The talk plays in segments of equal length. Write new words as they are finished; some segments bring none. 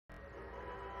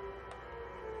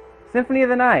Symphony of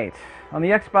the Night on the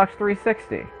Xbox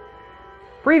 360.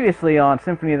 Previously on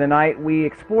Symphony of the Night, we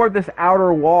explored this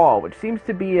outer wall, which seems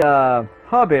to be a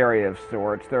hub area of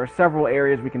sorts. There are several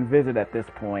areas we can visit at this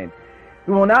point.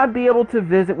 We will not be able to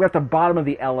visit. We're at the bottom of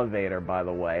the elevator, by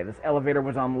the way. This elevator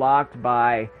was unlocked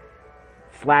by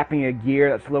slapping a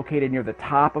gear that's located near the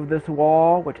top of this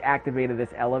wall, which activated this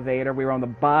elevator. We are on the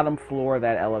bottom floor of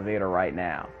that elevator right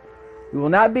now. We will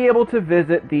not be able to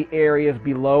visit the areas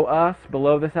below us,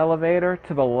 below this elevator.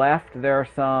 To the left, there are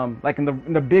some, like in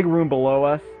the big room below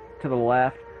us, to the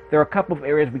left, there are a couple of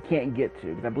areas we can't get to,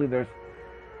 because I believe there's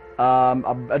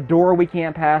a door we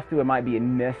can't pass through. It might be a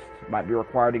mist, might be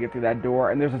required to get through that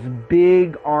door, and there's this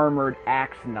big armored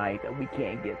axe knight that we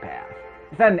can't get past.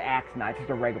 It's not an axe knight, it's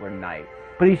just a regular knight,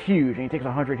 but he's huge, and he takes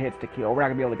 100 hits to kill. We're not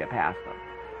going to be able to get past him.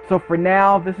 So for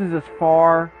now, this is as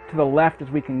far to the left as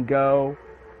we can go.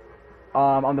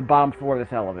 On the bottom floor of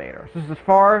this elevator. So this is as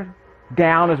far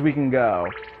down as we can go.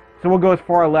 So we'll go as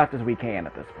far left as we can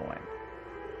at this point.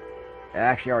 It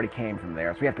actually already came from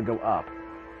there, so we have to go up.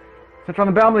 So from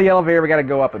the bottom of the elevator, we got to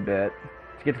go up a bit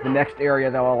to get to the next area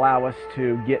that will allow us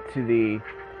to get to the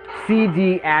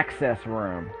CD access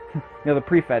room. You know, the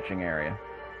prefetching area.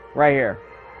 Right here.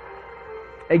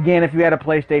 Again, if you had a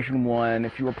PlayStation 1,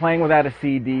 if you were playing without a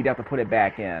CD, you'd have to put it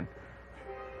back in.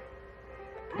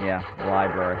 Yeah, the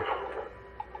library.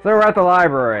 So we're at the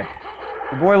library.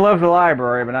 The boy loves the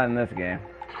library, but not in this game.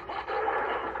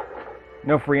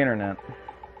 No free internet.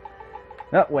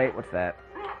 Oh, wait, what's that?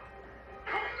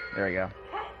 There we go.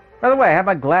 By the way, I have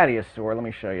my Gladius sword. Let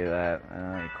me show you that.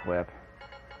 Equip.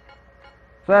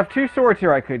 So I have two swords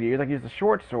here I could use. I could use the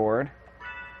short sword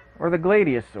or the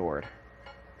Gladius sword.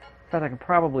 In fact, I can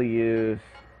probably use...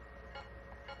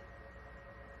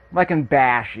 I can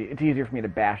bash. It's easier for me to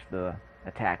bash the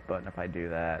attack button if I do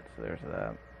that. So there's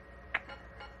that.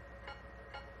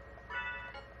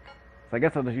 So I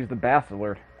guess I'll just use the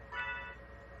Bastard.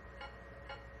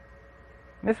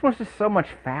 This one's just so much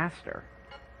faster.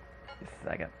 Just a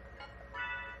second.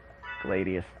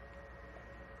 Gladius.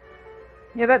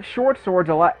 Yeah, that short sword's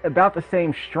about the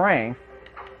same strength.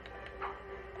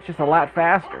 It's just a lot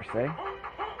faster, see?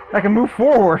 I can move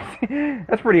forward.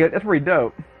 That's pretty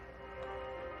dope.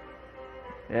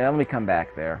 Yeah, let me come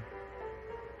back there.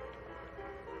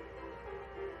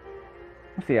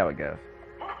 Let's see how it goes.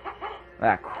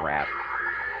 Ah, crap.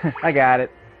 I got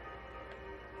it.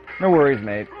 No worries,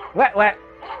 mate. What?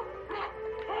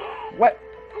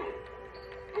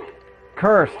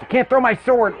 Cursed. I can't throw my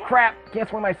sword. Crap. Can't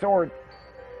swing my sword.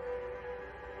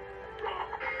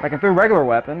 I can throw regular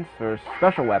weapons, or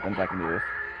special weapons I can use.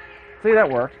 See, that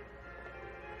worked.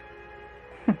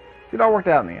 It all worked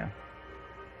out in the end.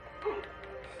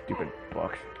 Stupid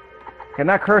books. Okay, I'm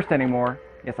not cursed anymore.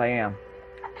 Yes, I am.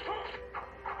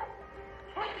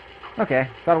 Okay,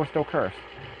 thought it was still cursed.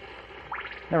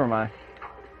 Never mind.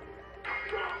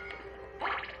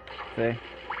 See?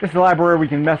 This is a library where we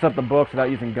can mess up the books without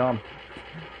using gum.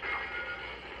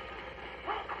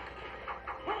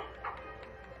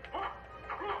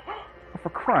 Oh, for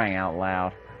crying out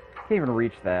loud. Can't even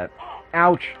reach that.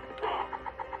 Ouch!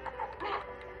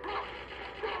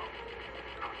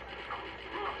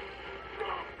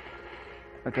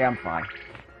 Okay, I'm fine.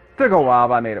 Took a while,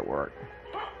 but I made it work.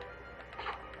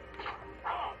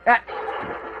 Ah!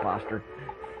 Bastard.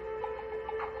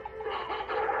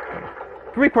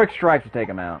 3 quick strikes to take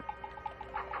him out.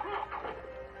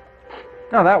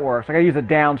 No, that works. I gotta use a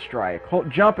down strike.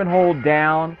 Jump and hold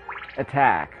down,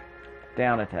 attack.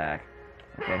 Down attack.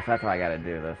 Okay, so that's how I gotta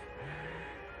do this.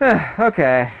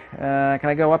 Okay. Can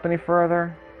I go up any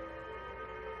further?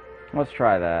 Let's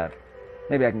try that.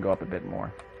 Maybe I can go up a bit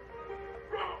more.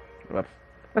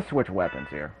 Let's switch weapons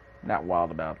here. Not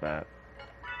wild about that.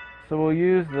 So we'll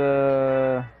use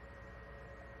the...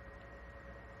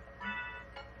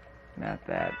 Not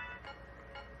that.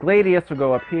 Gladius will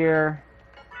go up here.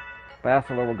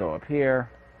 Bastard will go up here.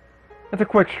 It's a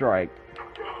quick strike.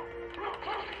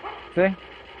 See?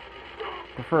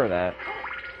 Prefer that.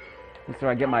 So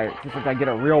I get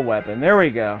a real weapon. There we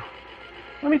go.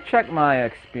 Let me check my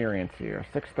experience here.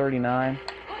 639.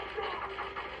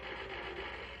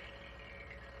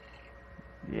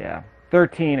 Yeah.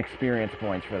 13 experience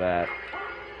points for that.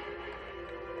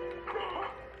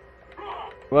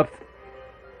 Whoops.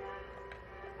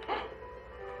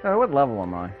 Oh, what level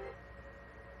am I?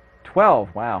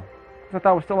 12, wow. I thought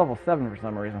I was still level 7 for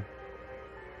some reason.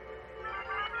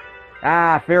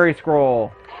 Ah, fairy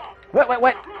scroll. What?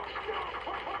 What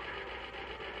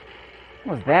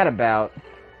was that about?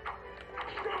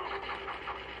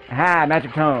 Aha,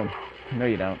 magic tome. No,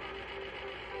 you don't.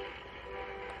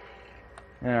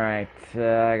 Alright,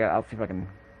 I'll see if I can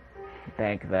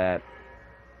Bank that.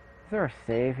 Is there a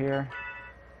save here?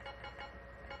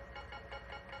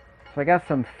 So I got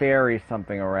some fairy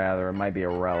something or rather. It might be a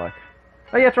relic.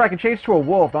 Oh yeah, that's right. I can change to a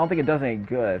wolf. I don't think it does any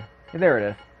good. There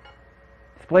it is.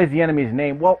 Displays the enemy's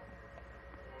name. Well,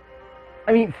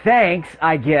 I mean, thanks,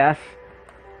 I guess.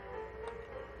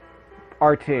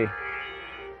 RT. So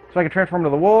I can transform to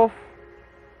the wolf.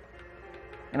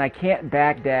 And I can't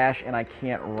backdash, and I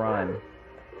can't run.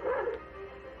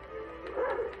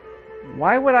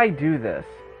 Why would I do this?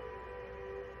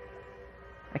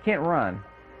 I can't run.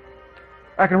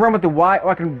 I can run with the Y.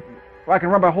 I can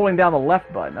run by holding down the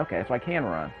left button. Okay, so I can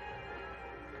run.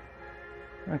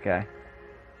 Okay.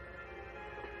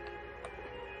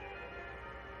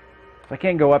 So I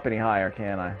can't go up any higher,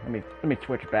 can I? Let me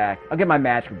switch back. I'll get my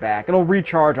magic back. It'll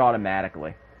recharge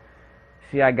automatically.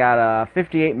 See, I got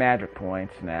 58 magic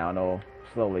points now, and it'll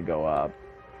slowly go up.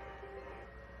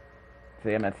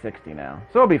 See, I'm at 60 now,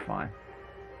 so it'll be fine.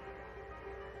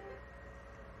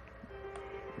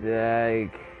 Yeah,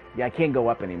 I can't go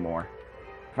up anymore.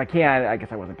 If I can, I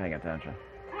guess I wasn't paying attention.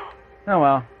 Oh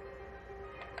well.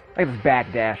 I can just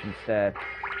backdash instead.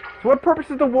 So what purpose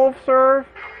does the wolf serve?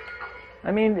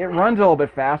 I mean, it runs a little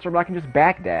bit faster, but I can just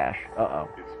backdash. Uh-oh.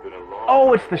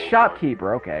 Oh, it's the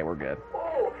shopkeeper. Okay, we're good.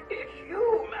 Oh, it's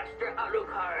you, Master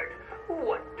Alucard.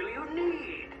 What do you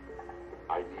need?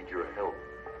 I need your help.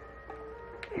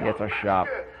 Yeah, it's our shop.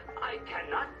 Master, I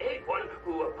cannot aid one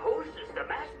who opposes the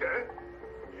Master.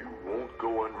 You won't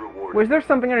go unrewarded. Was there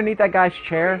something underneath that guy's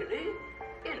chair? Really?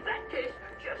 In that case,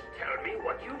 just tell me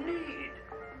what you need.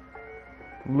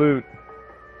 Loot.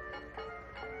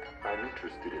 I'm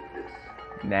interested in this.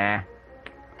 Nah.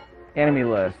 Enemy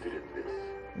list. Interested in this.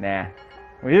 Nah.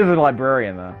 Well, he is a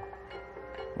librarian, though.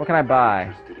 What can I buy?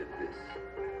 Interested in this.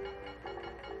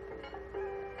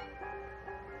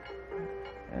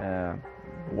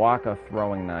 Waka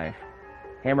throwing knife.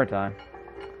 Hammer time.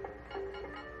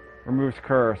 Removes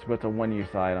curse, but it's a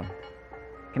one-use item.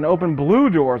 Can open blue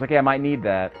doors. Okay, I might need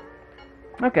that.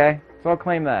 Okay, so I'll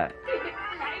claim that. Thank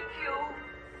you.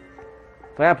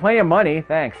 So I have plenty of money.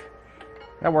 Thanks.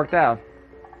 That worked out.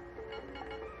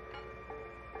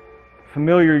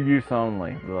 Familiar use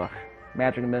only. Ugh.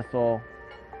 Magic missile.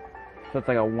 So it's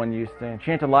like a one-use thing.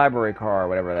 Enchanted library card,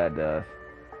 whatever that does.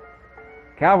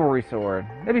 Cavalry sword.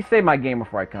 Maybe save my game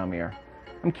before I come here.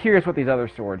 I'm curious what these other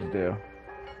swords do.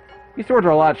 These swords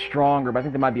are a lot stronger, but I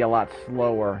think they might be a lot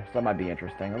slower, so that might be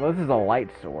interesting. Although this is a light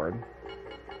sword.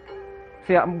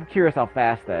 See, I'm curious how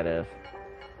fast that is.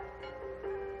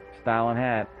 Style and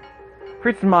hat.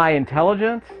 Increases my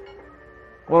intelligence?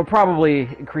 Well, it probably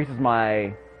increases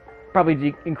my...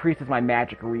 increases my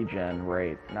magic regen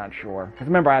rate. Not sure. Because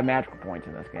remember, I have magical points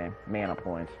in this game. Mana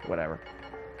points. Whatever.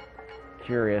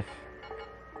 Curious.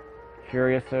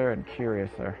 Curiouser and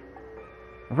curiouser.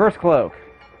 Reverse cloak.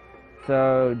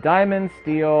 So, diamond,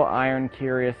 steel, iron,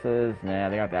 curiouses. Nah,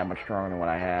 they aren't that much stronger than what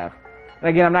I have. And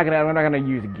again, I'm not gonna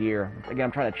use gear. Again,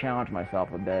 I'm trying to challenge myself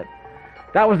a bit.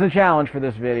 That was the challenge for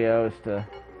this video, is to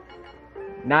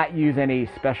not use any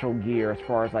special gear as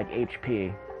far as like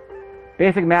HP.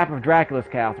 Basic map of Dracula's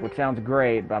castle, which sounds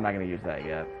great, but I'm not gonna use that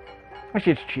yet.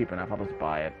 Actually, it's cheap enough. I'll just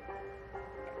buy it.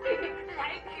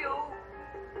 Thank you.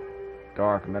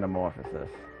 Dark Metamorphosis.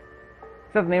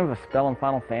 Is that the name of a spell in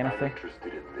Final Fantasy? I'm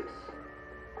interested in this.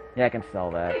 Yeah, I can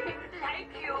sell that. Thank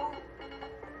you.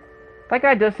 That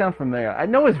guy does sound familiar. I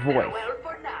know his voice. Farewell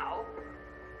for now.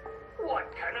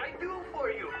 What can I do for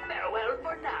you? Farewell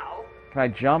for now. Can I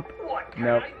jump? What can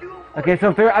Nope. I do for Okay, so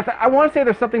if there, I want to say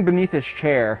there's something beneath his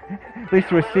chair. At least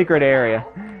to a secret area.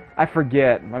 I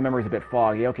forget. My memory's a bit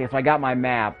foggy. Okay, so I got my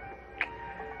map.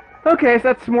 Okay, so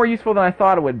that's more useful than I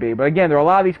thought it would be. But again, there are a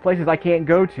lot of these places I can't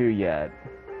go to yet.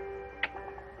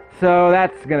 So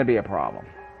that's going to be a problem.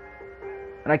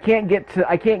 And I can't get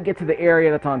to the area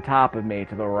that's on top of me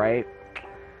to the right.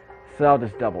 So I'll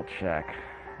just double check.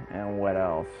 And what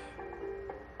else?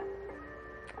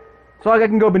 So I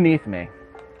can go beneath me.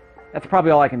 That's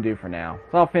probably all I can do for now.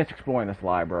 So I'll finish exploring this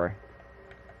library.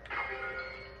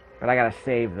 But I gotta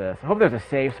save this. I hope there's a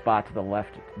save spot to the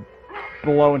left,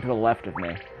 below and to the left of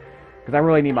me. Because I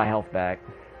really need my health back.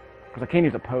 Because I can't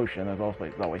use a potion, there's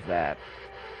always that.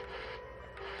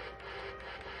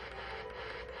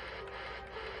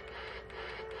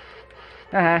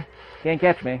 Haha, can't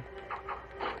catch me.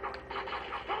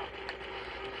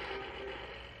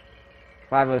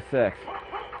 506.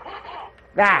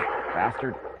 Ah,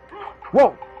 bastard.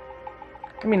 Whoa!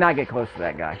 Let me not get close to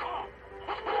that guy.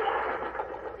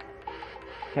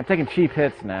 Okay, I'm taking cheap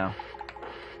hits now.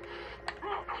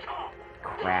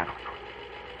 Crap. Guess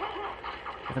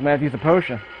I'm gonna have to use a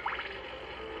potion.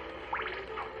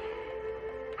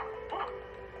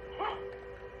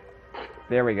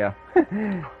 There we go.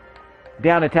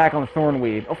 Down attack on the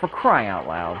Thornweed. Oh, for crying out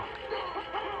loud.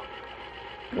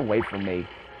 Get away from me.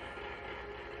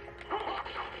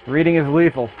 Reading is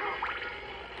lethal.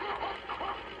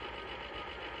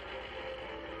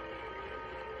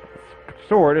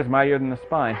 Sword is mightier than the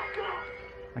spine.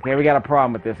 Okay, we got a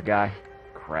problem with this guy.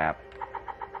 Crap.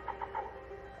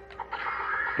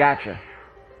 Gotcha.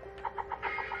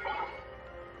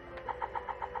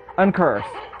 Uncursed.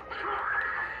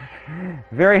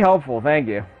 Very helpful, thank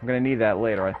you. I'm gonna need that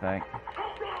later, I think.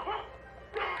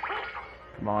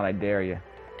 Come on, I dare you.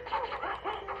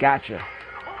 Gotcha.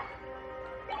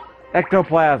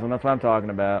 Ectoplasm, that's what I'm talking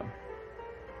about.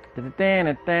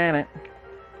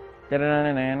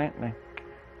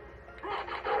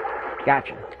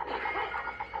 Gotcha.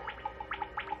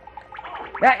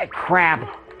 Ah,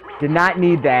 crap. Did not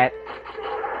need that.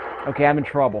 Okay, I'm in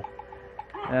trouble.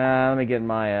 Let me get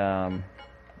my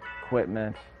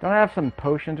equipment. Don't I have some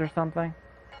potions or something?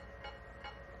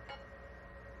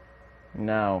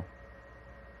 No.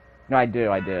 No, I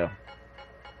do. I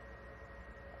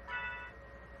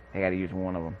gotta use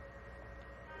one of them.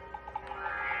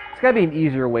 It's gotta be an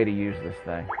easier way to use this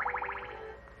thing.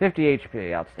 50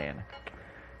 HP, outstanding.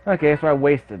 Okay, so I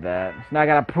wasted that. So now I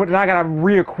gotta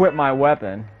re-equip my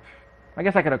weapon. I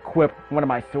guess I could equip one of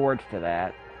my swords to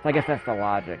that. So I guess that's the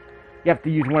logic. You have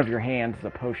to use one of your hands as a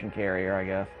potion carrier, I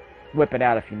guess. Whip it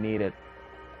out if you need it.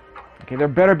 Okay, there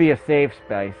better be a save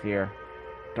space here.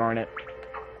 Darn it.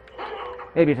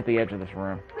 Maybe it's at the edge of this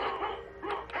room.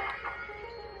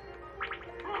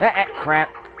 Crap.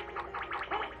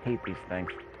 Hate these things.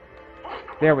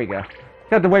 There we go. Just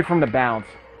have to wait for them to bounce.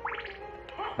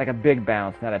 Like a big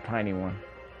bounce, not a tiny one.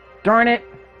 Darn it!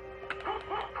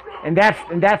 And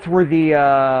that's where the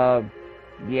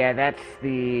yeah, that's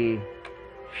the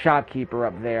shopkeeper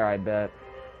up there, I bet.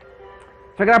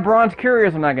 So I got bronze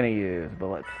curios I'm not gonna use, but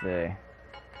let's see.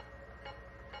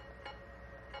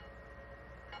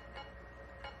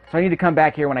 So I need to come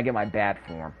back here when I get my bat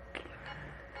form.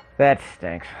 That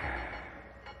stinks.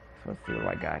 So let's see what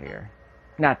I got here.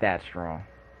 Not that strong.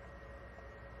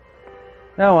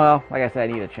 Oh well, like I said,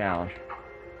 I need a challenge.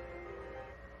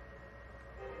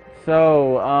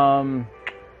 So,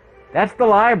 that's the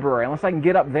library. Unless I can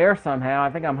get up there somehow,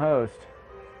 I think I'm host.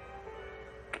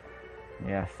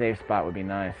 Yeah, safe spot would be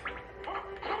nice.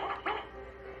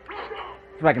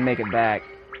 See if I can make it back.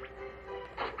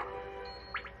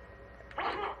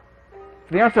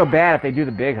 They aren't so bad if they do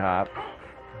the big hop.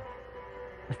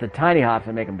 It's the tiny hops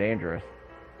that make them dangerous.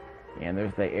 Yeah, and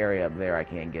there's the area up there I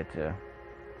can't get to.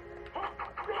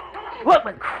 What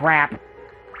the crap?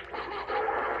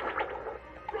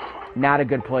 Not a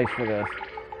good place for this.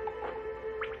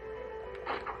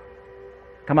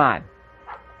 Come on.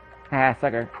 Ah,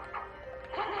 sucker.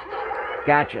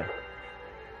 Gotcha.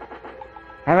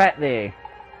 How about thee?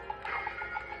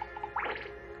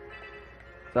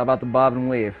 It's all about the bob and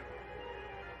weave.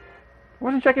 I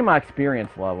wasn't checking my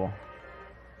experience level.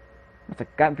 Must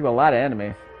have gotten through a lot of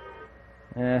enemies.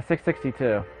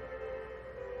 662.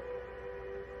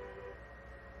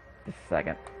 Just a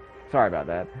second. Sorry about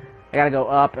that. I gotta go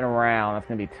up and around. That's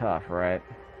gonna be tough, right?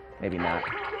 Maybe not.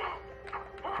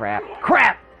 Crap.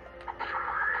 Crap!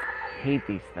 Hate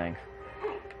these things.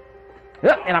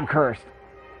 And I'm cursed.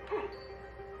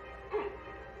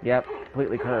 Yep,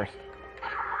 completely cursed.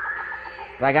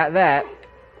 But I got that.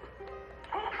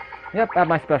 Yep, I have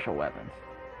my special weapons.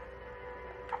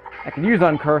 I can use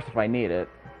Uncursed if I need it.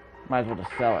 Might as well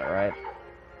just sell it, right?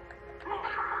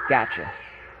 Gotcha.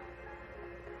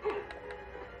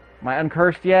 Am I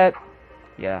uncursed yet?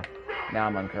 Yeah, now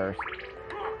I'm uncursed.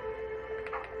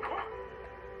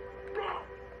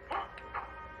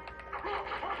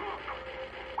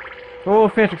 So we'll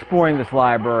finish exploring this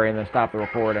library and then stop the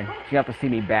recording. So you have to see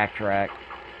me backtrack.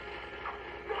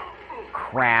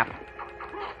 Crap.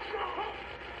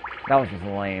 That was just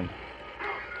lame.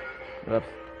 Oops.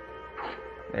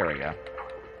 There we go.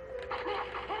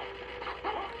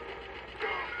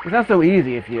 It's not so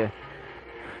easy if you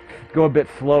go a bit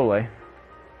slowly.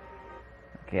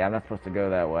 Okay, I'm not supposed to go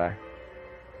that way.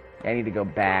 I need to go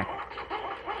back.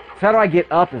 So how do I get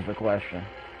up is the question.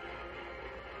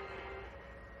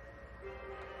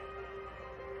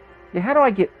 Yeah, how do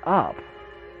I get up?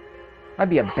 That'd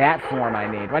be a bat form I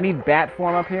need. Do I need bat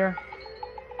form up here?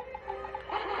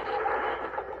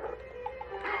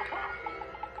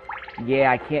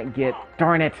 Yeah, I can't get...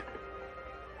 Darn it!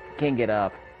 Can't get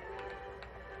up.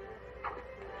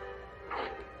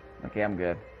 Okay, I'm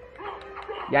good.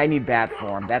 Yeah, I need bat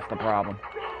form. That's the problem.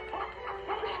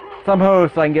 Some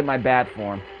host so I can get my bat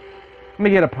form. Let me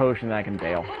get a potion that I can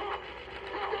bail.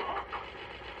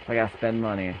 So I gotta spend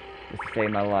money just to save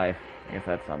my life. I guess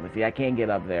that's something. See, I can't get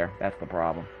up there. That's the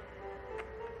problem.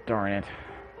 Darn it.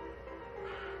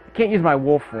 I can't use my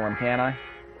wolf form, can I?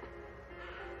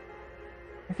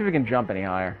 Let's see if we can jump any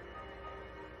higher.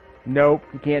 Nope,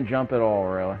 you can't jump at all,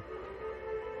 really.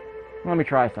 Let me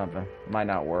try something. Might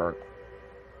not work.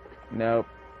 Nope.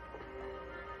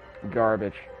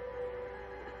 Garbage.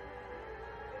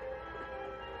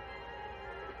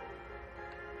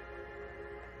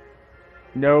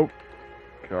 Nope.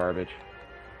 Garbage.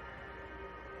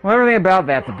 Well, everything about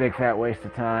that's a big fat waste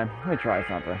of time. Let me try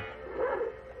something.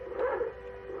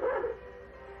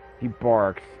 He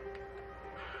barks.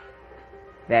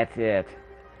 That's it.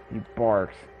 He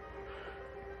barks.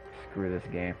 Screw this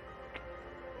game.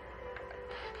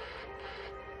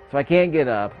 So I can't get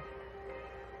up.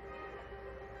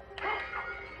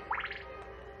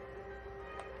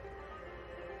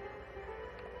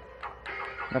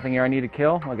 Nothing here I need to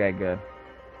kill? Okay, good.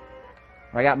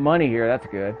 I got money here, that's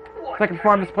good. So I can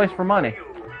farm this place for money.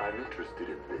 I'm interested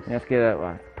in this. Let's get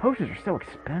a... potions are so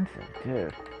expensive,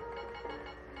 dude.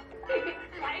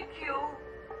 Thank you.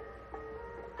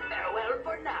 Farewell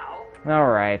for now.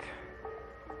 Alright.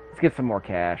 Let's get some more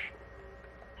cash.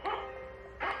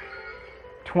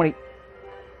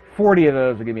 40 of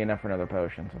those will give me enough for another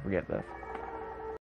potion, so forget this.